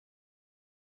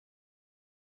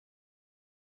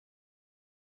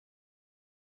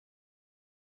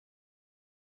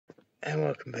And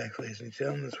welcome back, ladies and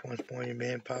gentlemen. This once more your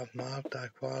man, Pop Mob,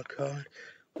 Doc Wildcard.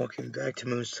 Welcome back to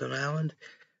Moonstone Island.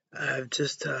 I've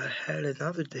just had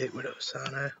another date with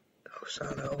Osano,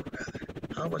 rather.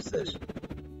 Oh, what's this?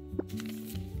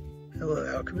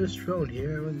 Hello, Alchemist Drone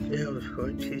here. I'm in jail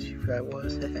recording in case you forgot I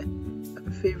was. I have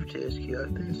a favor to ask you.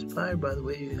 I've been inspired by the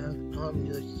way you have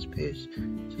harmonious space,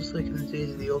 just like in the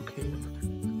days of the Old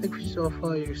Kingdom. I think we should all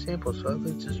follow your example, so I'd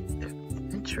like to just...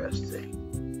 Interesting.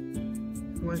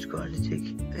 Everyone's going to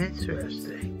take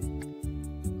interesting.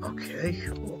 Okay,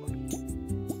 cool.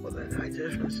 Well then I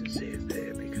just must save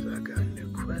there because I've got a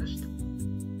new quest.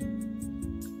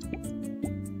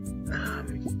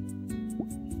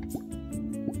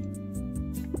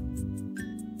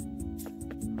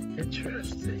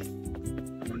 Interesting.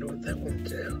 I wonder what that will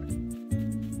entail.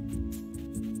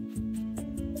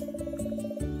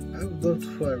 I would love to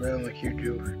fly around like you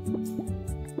do.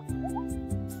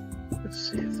 Let's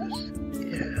see if this...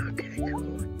 Yeah, okay,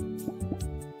 cool.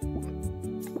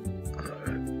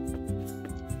 Alright.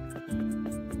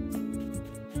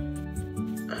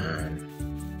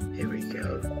 Here we go.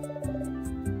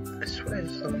 I swear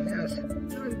it's something else. I'm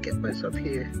gonna get myself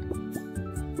here.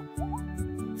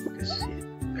 Let's see.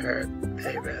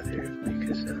 Hey, rather,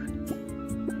 because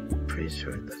I'm pretty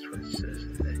sure that's what it says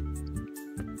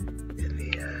in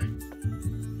the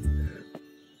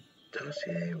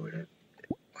dossier.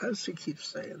 Why does she keep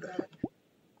saying that?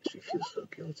 She feels so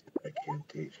guilty, but I can't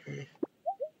teach her.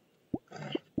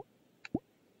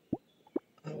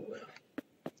 Oh well.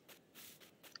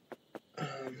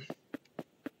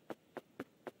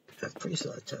 I'm pretty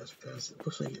sure I just pronounced it.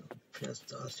 Looks like you pronounced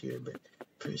dossier, but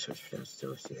pretty sure it's pronounced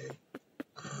dossier.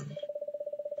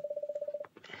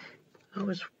 I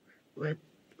always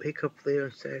wake up late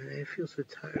on Saturday. I feel so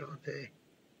tired all day.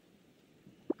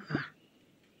 Oh,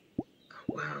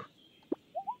 wow.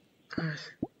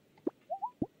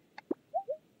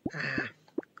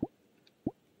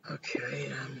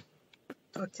 Okay,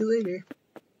 talk to you later.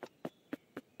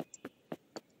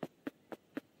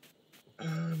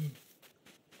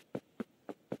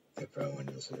 Everyone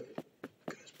goes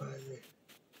by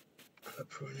the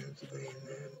pronoun today, and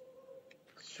then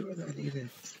sure that even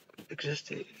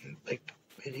existed in like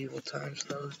medieval times,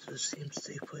 though. It just seems to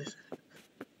take place,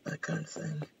 that kind of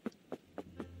thing.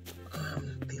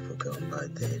 People going by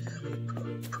they, having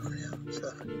pronouns.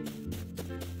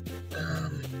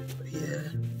 But yeah.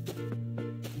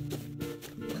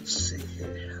 Let's see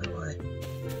here. How do I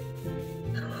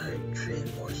train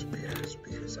more spirits?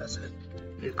 Because that's a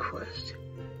new quest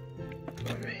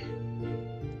for me.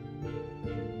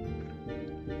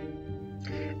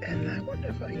 And I wonder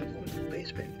if I can go to the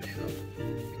basement now,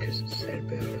 because it said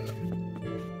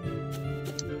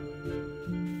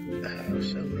about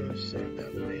someone said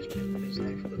about the basement makes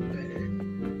life look better.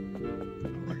 I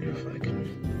wonder if I can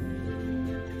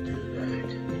do that.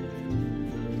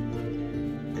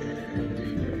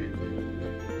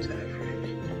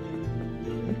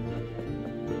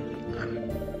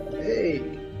 Hey,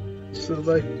 so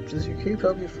like, does your cape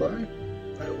help you fly?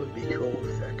 That would be cool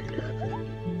if that could happen.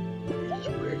 You just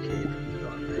wear a cape and you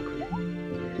automatically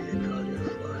taught you to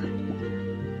fly.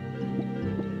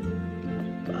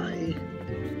 Bye.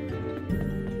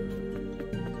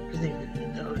 I didn't even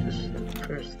notice the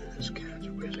person in this couch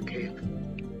wears a cape.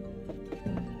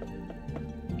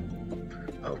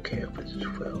 Okay, opens at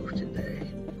 12 today.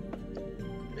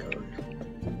 Noon.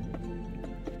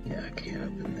 Yeah, I can't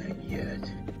open that yet.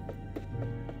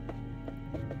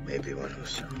 Maybe when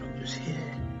Osano was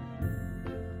here.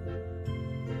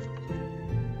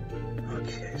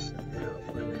 Okay, so now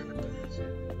what happens?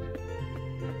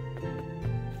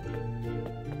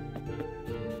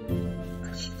 I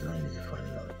still need to find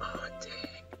another. Oh,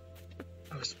 dang.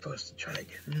 I was supposed to try to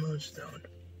get Moonstone.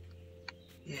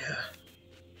 Yeah.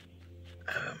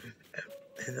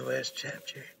 In the last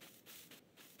chapter,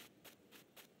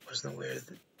 wasn't aware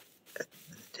that the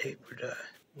tape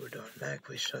would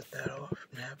automatically shut that off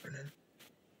from happening.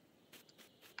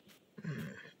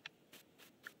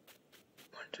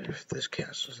 Wonder if this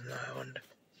castle's an island.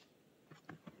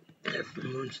 If the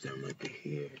Moonstone might be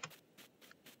here.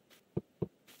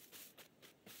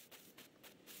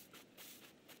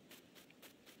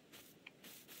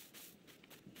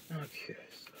 Okay,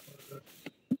 so let's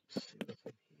see what's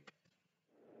in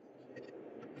here.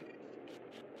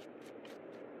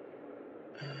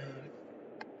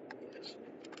 Yes.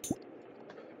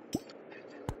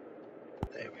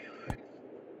 There we are.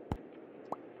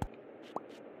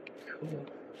 Cool.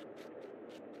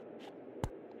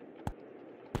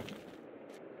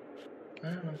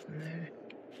 Nothing there.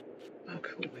 Oh,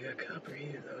 cool. We got copper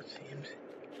here, though, it seems.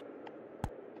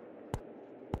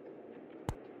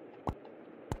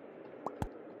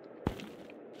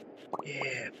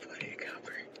 Yeah, plenty of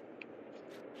copper.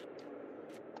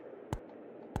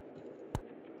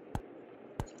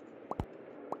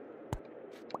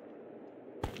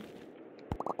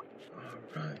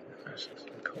 Alright, nice and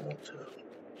some coal too.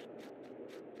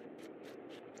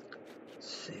 Let's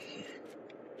see here.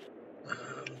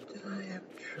 Did I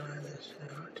ever try this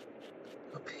out?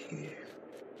 Up here.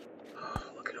 Oh,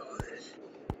 look at all this.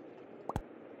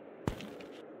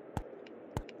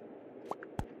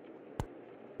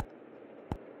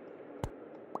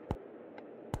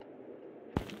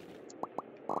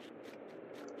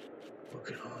 Look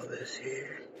at all this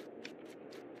here.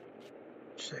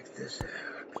 Check this out.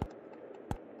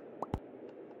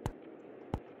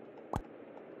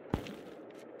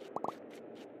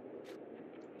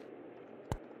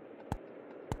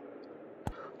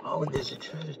 Oh, and there's a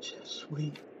treasure chest.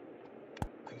 Sweet.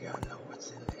 I gotta know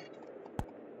what's in there.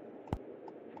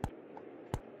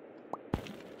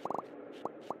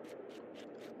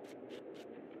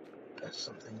 That's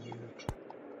something huge.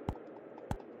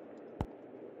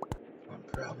 One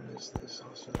problem is there's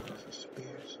also lots of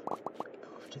spears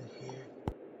often here,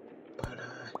 but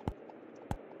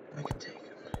I can take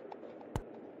them.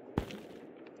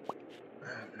 I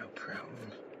have no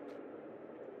problem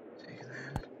taking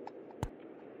that.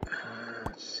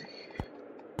 Let's see.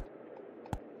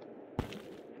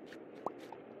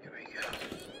 Here we go.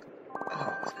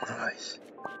 Oh, nice.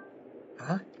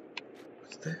 Huh?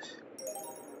 What's this?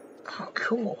 Oh,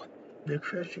 cool. The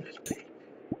treasure is big.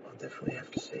 I'll definitely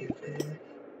have to save there.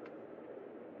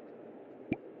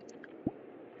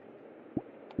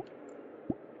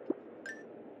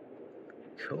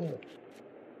 Cool.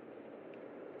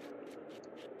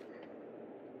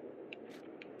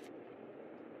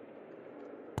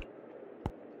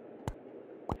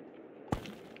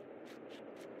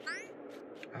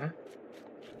 Huh?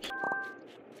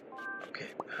 Okay,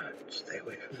 stay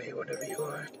away from me, whatever you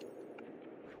are.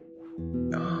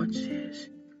 Oh, jeez.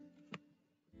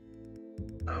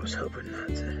 I was hoping not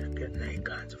to get in any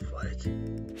kinds of fights.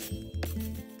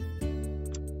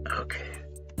 Okay.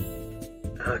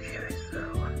 Okay, so...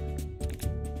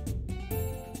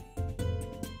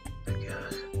 I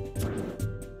guess...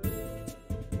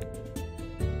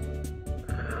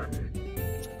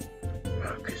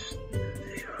 well, 'cause the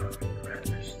rats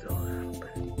are still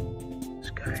helping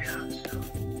this guy out, so...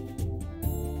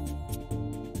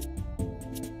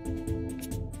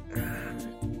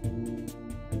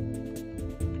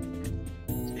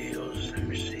 deals and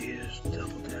receives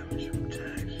double damage from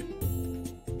attacks.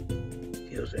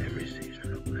 Deals and receives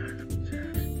double damage from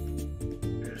attacks.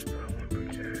 There's about one per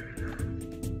turn.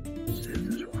 See if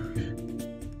this works.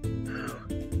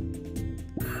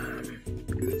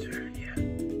 Good turn, yeah.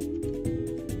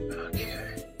 Okay.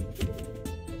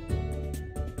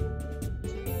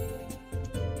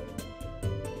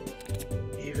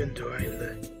 Even during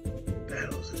the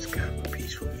battles, it's kind of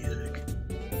peaceful music.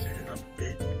 Turn it up a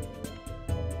bit.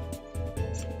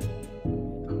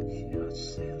 Okay, let's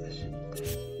see. This should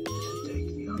take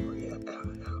the armory out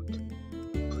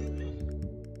completely.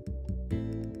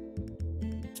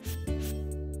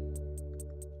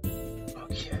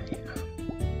 Okay,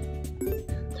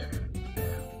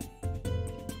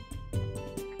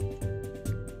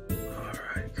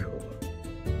 alright, cool.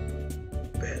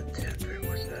 Bad temper,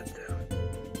 what's that do?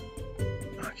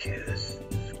 Okay, this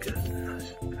is good as nice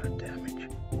damage.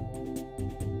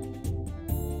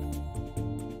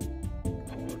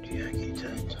 Old Yankee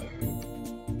Titan.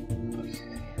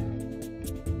 Okay.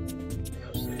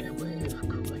 How's there a way of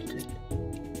collecting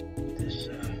this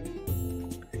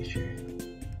creature?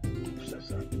 So that's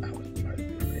not how it's trying to be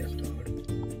fast forward.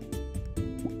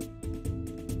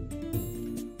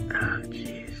 Ah,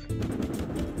 jeez.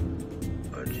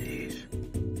 Oh, jeez.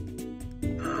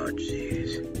 Oh,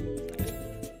 jeez.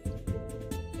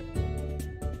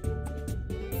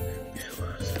 Yeah,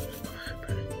 well, something's gonna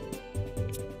happen.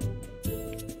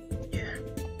 Yeah.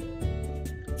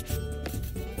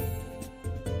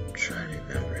 I'm trying to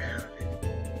remember how to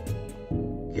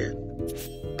get,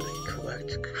 like,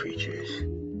 collect creatures.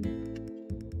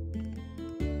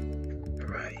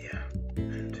 Right, yeah.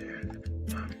 Enter.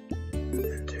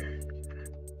 Enter.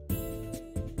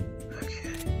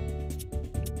 Okay.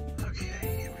 Okay,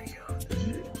 here we go. This is...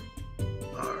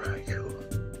 alright, cool.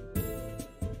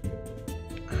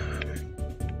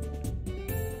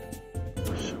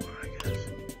 Sure, I guess.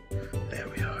 There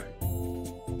we are.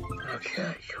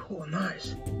 Okay, cool, nice.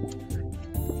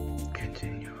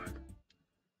 Continue on.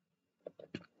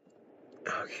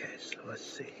 Okay, so let's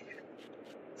see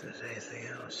if there's anything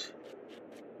else.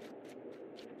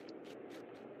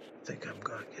 I think I'm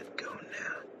gonna get going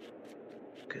now.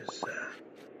 Because,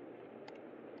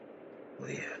 Well,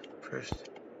 yeah, first,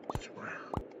 wow,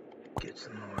 get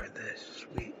some more of this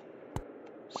sweet,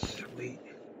 sweet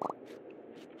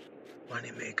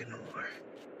money-making ore.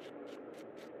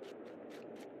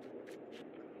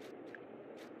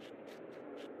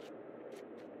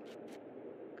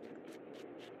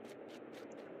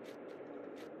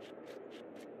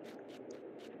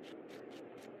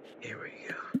 Here we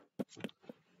go.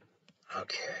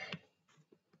 Okay.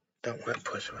 Don't want to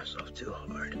push myself too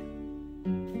hard.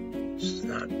 This is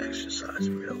not exercise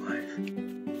in real life.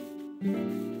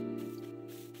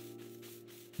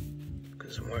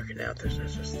 Because I'm working out, there's no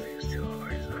such thing as too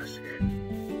hard as us here.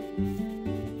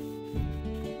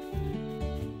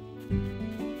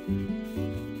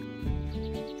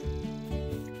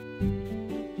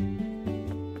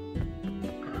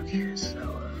 Okay,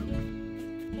 so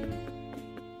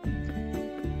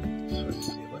let's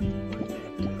see what we're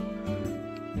gonna do.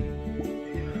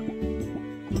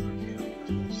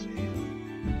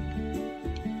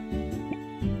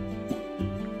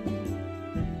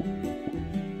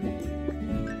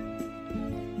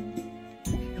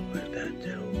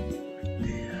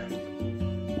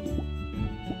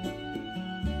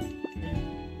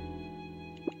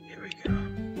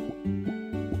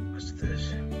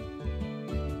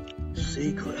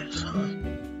 Secrets, huh?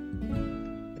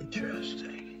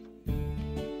 Interesting.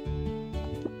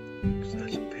 Because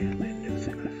that's apparently a new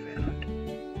thing I found.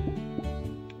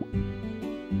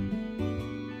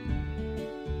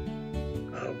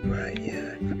 Oh, right,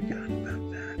 yeah, I forgot about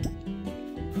that.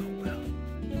 Oh, well.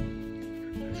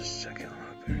 I'm just checking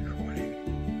off the recording.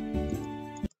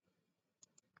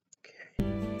 Okay,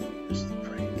 this is the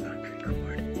plain time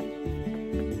record.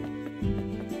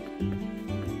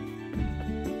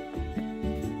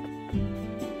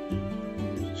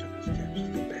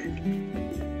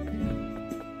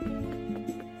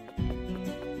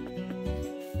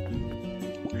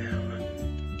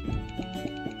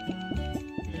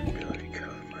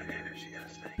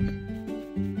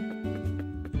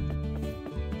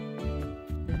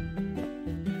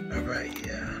 Alright,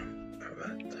 yeah.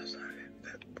 Alright, that's not it.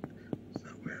 That's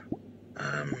not where.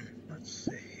 Let's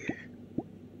see here.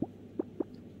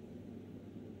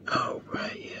 Oh,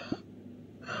 right, yeah.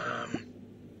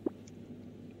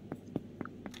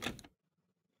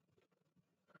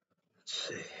 Let's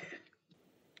see here.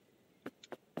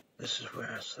 This is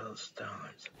where I sell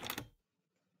stones.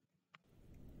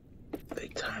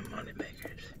 Big time money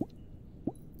makers.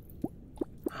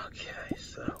 Okay,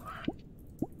 so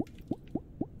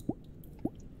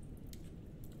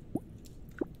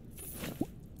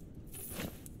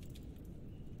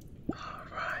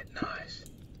alright, nice.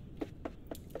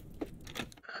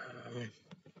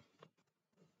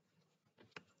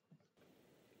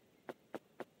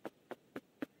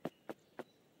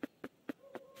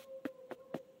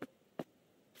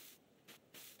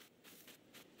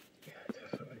 Yeah,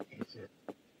 definitely needs it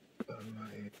on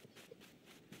my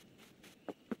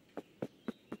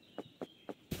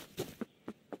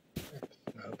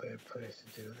no better place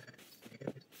to do that.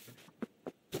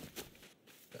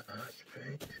 The hot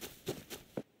springs.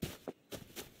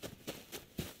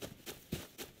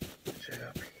 Which are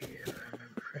up here, if I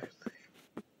remember correctly.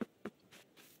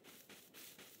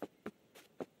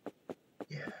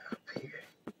 Yeah, up here.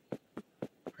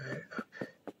 Right up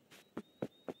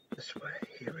this way.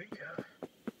 Here we go.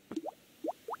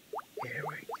 Here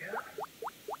we go.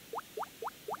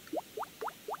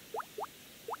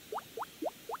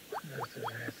 I don't know if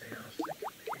there's anything else that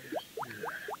can be used to do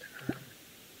that.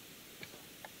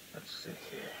 Let's see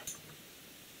here.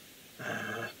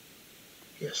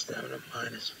 Yeah, stamina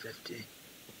minus 50.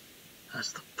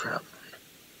 That's the problem.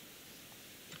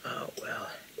 Oh, well.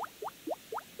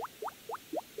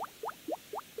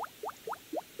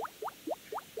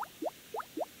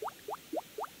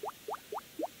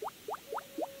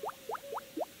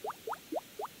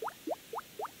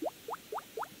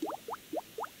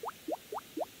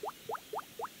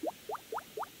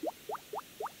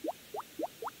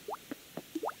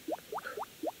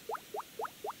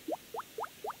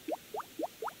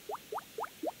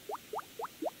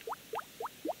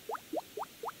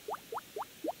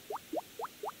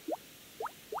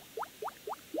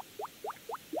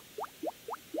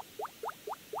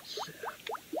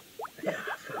 Yeah,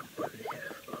 I found more than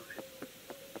half of it.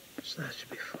 So that should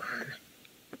be fine.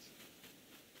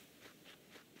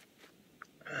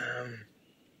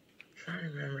 Trying to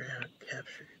remember how to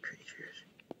capture creatures.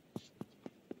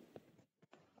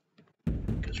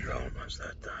 Because we're almost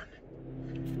that done.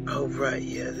 Oh, right,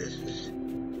 yeah, this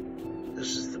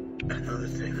is another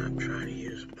thing I'm trying to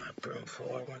use my broom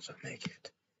for once I make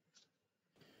it.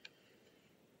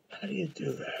 How do you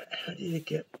do that? How do you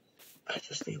get I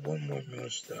just need one more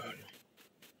Moonstone.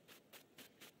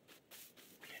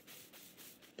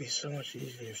 It'd be so much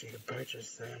easier if you could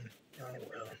purchase them. Oh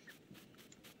well.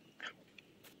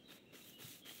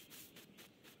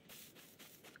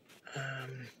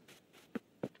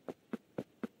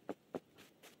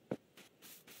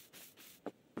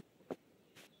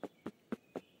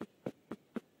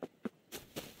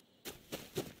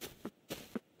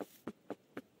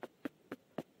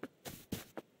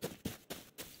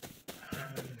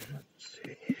 Let's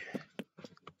see. If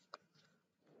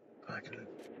I can.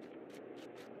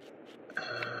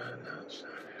 No, it's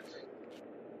not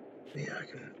it. Yeah, I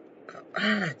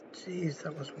can. Jeez,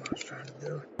 that was what I was trying to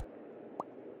do.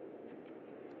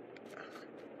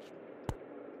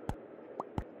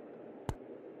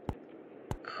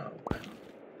 Oh well.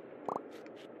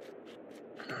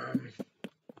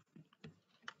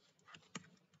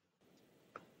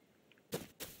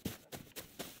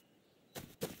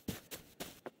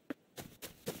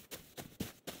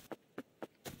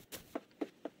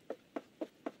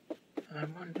 I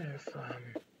wonder if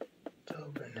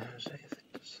Tobin has anything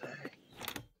to say.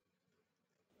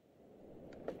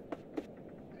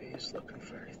 If he's looking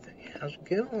for anything. How's it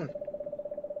going?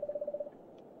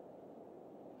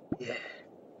 Yeah.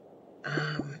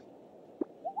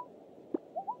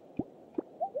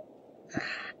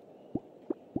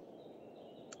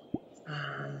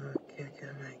 Can't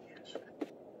get my guess.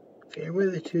 Fair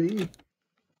weather to you.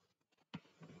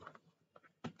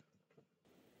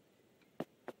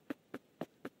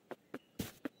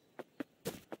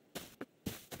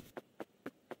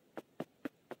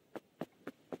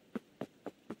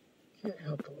 Can't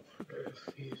help but wonder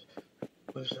if he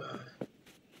was,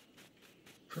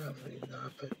 probably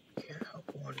not, but can't help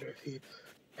but wonder if he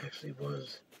actually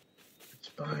was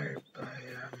inspired by,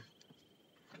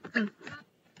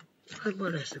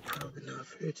 what I said, probably not.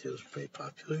 Fairy Tail was pretty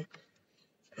popular,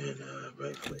 and,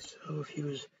 rightfully so. If he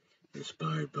was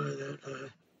inspired by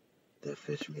that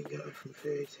fisherman guy from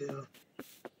Fairy Tail,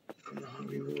 from the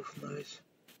Hungry Wolf Mice,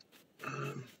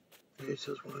 Fairy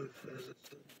Tail's one of the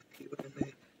few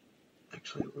anime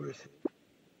actually worth it,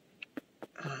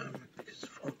 because it's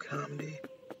full comedy.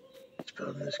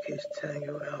 Spelled in this case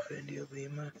Tango Alpha India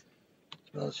Lima.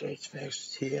 Spells rates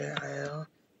facts TAIL.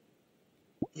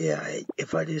 Yeah,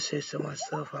 if I do say so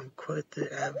myself, I'm quite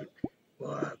the average.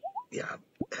 Well, yeah,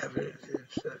 average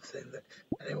sort of thing that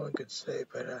anyone could say,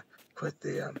 but quite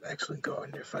the excellent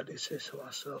gardener, if I do say so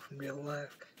myself in real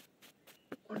life.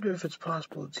 Wonder if it's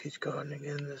possible to teach gardening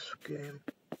in this game.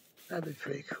 That'd be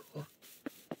pretty cool.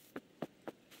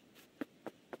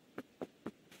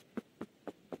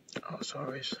 Oh, it's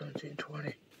already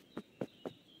 17:20.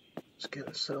 It's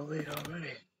getting so late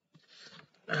already.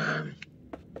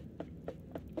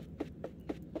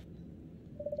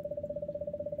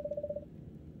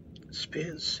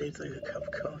 Spit shaped like a cup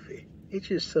of coffee. It's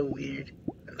just so weird.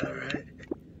 Alright.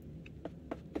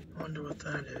 Wonder what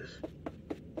that is.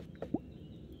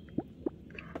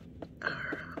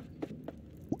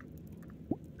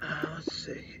 Let's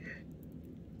see.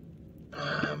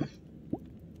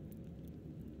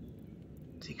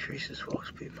 Decreases walk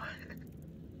speed by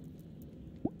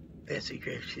fancy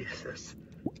grape juice. That's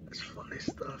funny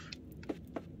stuff.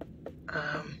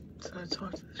 Did I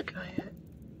talk to this guy yet?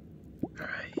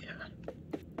 Alright, yeah.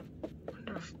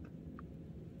 Wonder if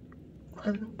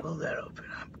when will that open?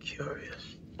 I'm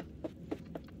curious.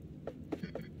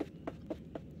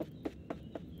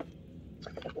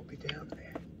 What will be down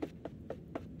there?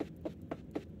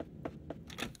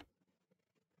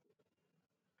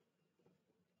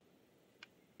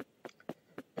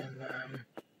 And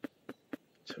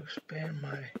to expand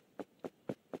my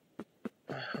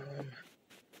home.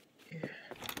 Yeah.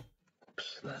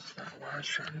 Oops, that's not what I was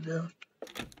trying to do.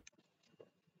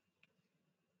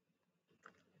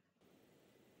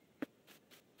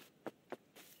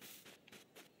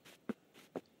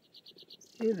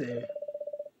 Hey there.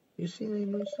 You seen any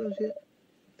moonstones yet?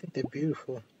 I think they're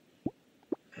beautiful.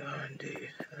 They are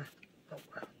indeed. Oh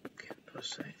well. Can't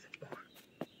say anything more.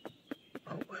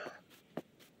 Oh well.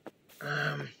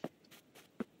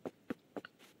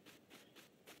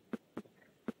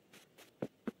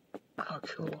 Oh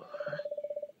cool.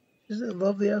 Isn't it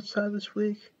lovely outside this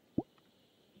week?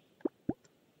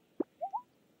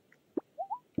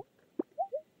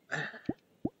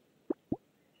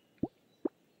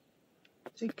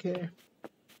 Take care.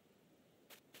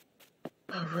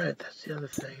 Alright, that's the other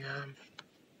thing.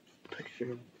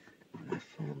 Picture on my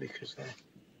phone because I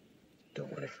don't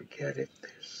want to forget it.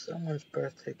 There's someone's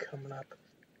birthday coming up.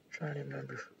 I'm trying to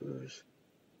remember whose.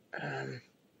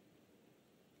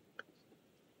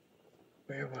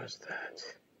 Where was that?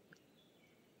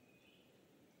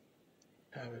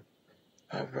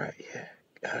 Alright, yeah.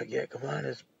 Yeah,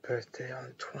 Galana's birthday on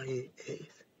the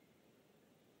 28th.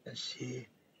 And she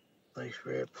likes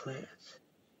rare plants.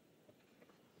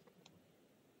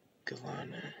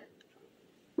 Galana.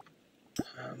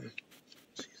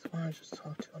 She's the one I just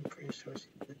talked to. I'm pretty sure she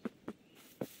did.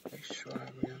 Make sure I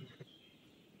remember.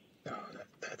 No,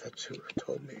 that's who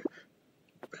told me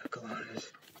about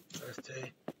Galana's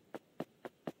birthday.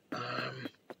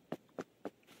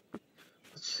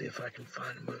 Let's see if I can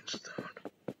find a Moonstone.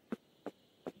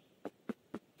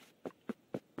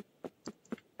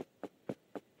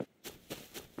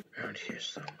 Around here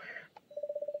somewhere.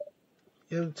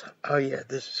 Oh yeah,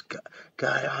 this is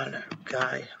Guy on it,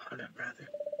 rather.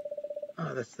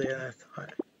 Oh, that's the other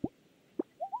thought.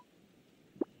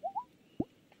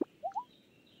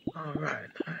 Alright,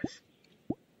 nice.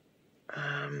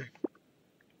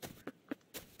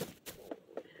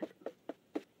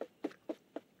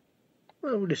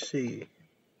 Well, to see.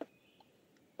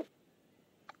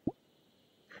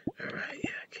 Alright,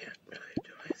 yeah, I can't really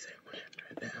do anything with him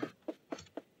right now.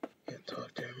 Can't talk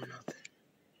to him or nothing.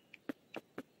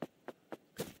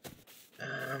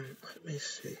 Let me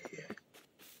see here.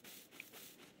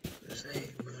 There's any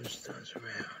Moonstones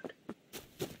around.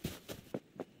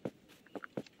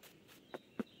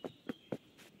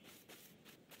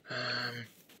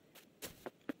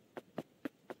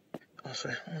 Also,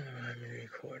 hold on, I'm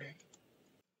recording.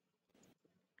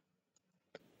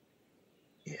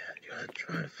 Yeah, you gotta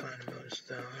try to find a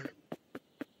Moonstone.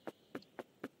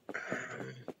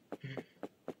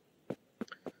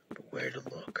 But where to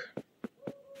look?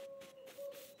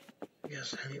 I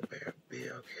guess anywhere would be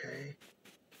okay.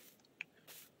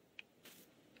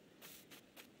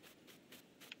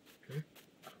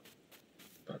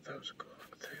 Thought that was a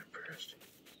glowing thing at first.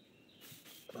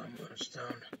 Glowing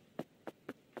Moonstone.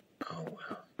 Oh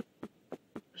well.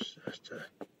 It's just a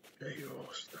regular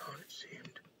old stone, it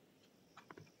seemed.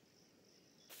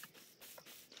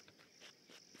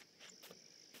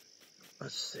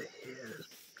 Let's see here. There's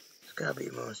gotta be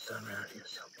a Moonstone around here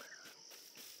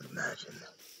somewhere. Imagine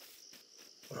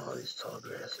when all these tall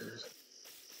grasses.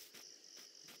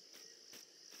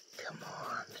 Come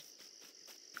on.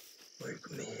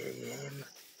 Wake me here, game.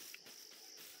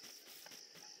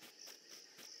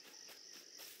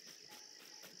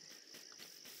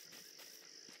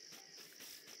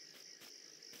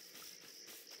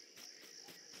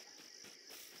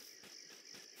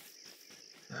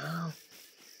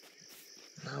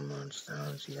 No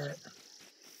Moonstones yet.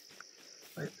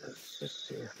 Wait, let's just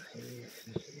see if maybe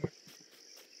in here.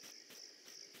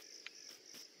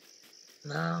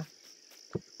 No.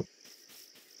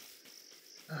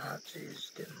 Oh,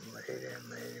 geez, getting later and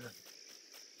later.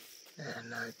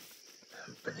 And I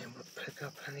haven't been able to pick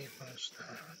up any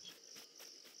Moonstones.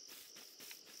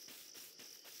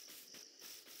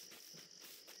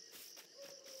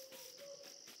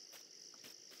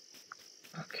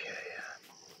 Okay,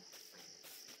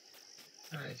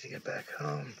 I need to get back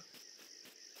home.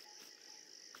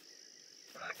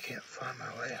 But I can't find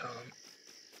my way home.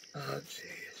 Oh,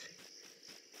 jeez.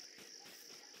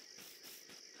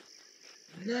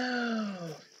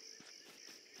 No!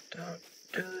 Don't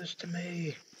do this to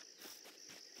me.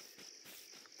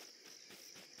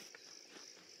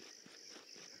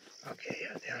 Okay,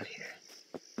 yeah, down here.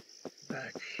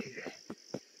 Back here.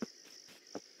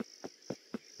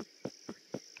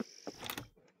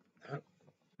 Oh,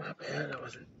 my bad, I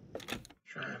wasn't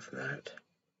trying for that.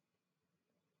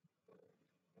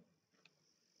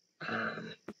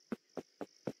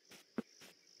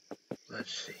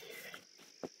 Let's see here.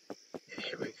 Yeah,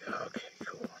 here we go. Okay,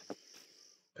 cool.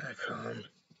 Back home.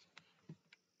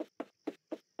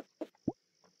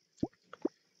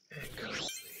 And go to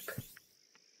sleep.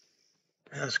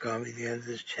 That's going to be the end of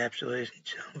this chapter, ladies and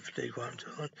gentlemen. If you dig what I'm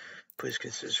doing, please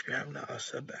consider subscribing. I'll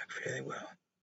sub back fairly well.